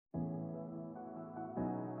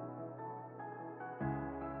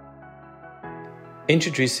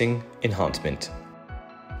Introducing EnhanceMint,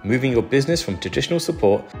 moving your business from traditional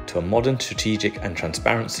support to a modern, strategic and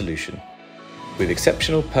transparent solution. With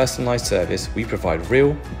exceptional personalized service, we provide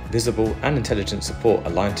real, visible and intelligent support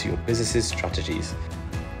aligned to your business's strategies.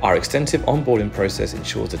 Our extensive onboarding process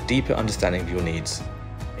ensures a deeper understanding of your needs.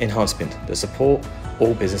 EnhanceMint, the support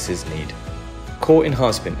all businesses need. Core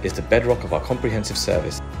EnhanceMint is the bedrock of our comprehensive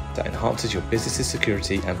service that enhances your business's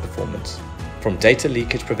security and performance. From data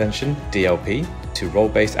leakage prevention, DLP, to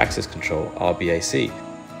role-based access control, RBAC,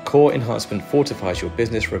 Core EnhanceMint fortifies your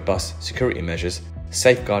business' robust security measures,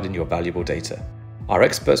 safeguarding your valuable data. Our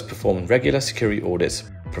experts perform regular security audits,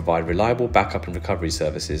 provide reliable backup and recovery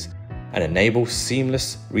services, and enable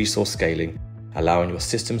seamless resource scaling, allowing your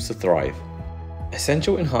systems to thrive.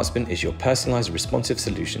 Essential EnhanceMint is your personalized, responsive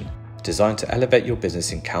solution designed to elevate your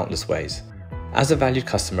business in countless ways. As a valued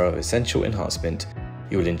customer of Essential EnhanceMint,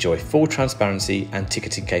 you will enjoy full transparency and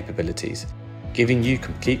ticketing capabilities, giving you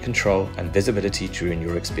complete control and visibility during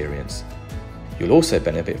your experience. You'll also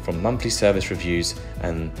benefit from monthly service reviews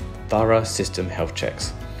and thorough system health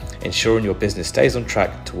checks, ensuring your business stays on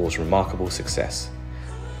track towards remarkable success.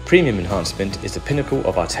 Premium EnhanceMint is the pinnacle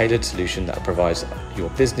of our tailored solution that provides your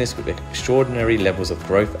business with extraordinary levels of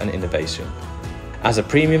growth and innovation. As a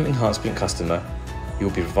Premium EnhanceMint customer, you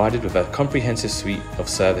will be provided with a comprehensive suite of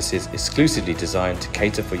services exclusively designed to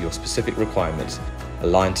cater for your specific requirements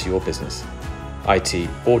aligned to your business, IT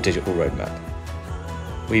or digital roadmap.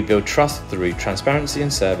 We build trust through transparency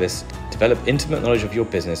and service, develop intimate knowledge of your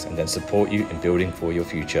business and then support you in building for your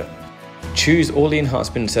future. Choose all the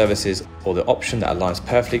EnhanceMint services or the option that aligns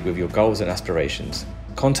perfectly with your goals and aspirations.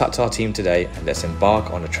 Contact our team today and let's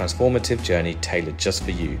embark on a transformative journey tailored just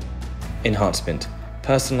for you. EnhanceMint,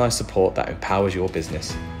 personalized support that empowers your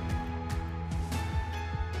business.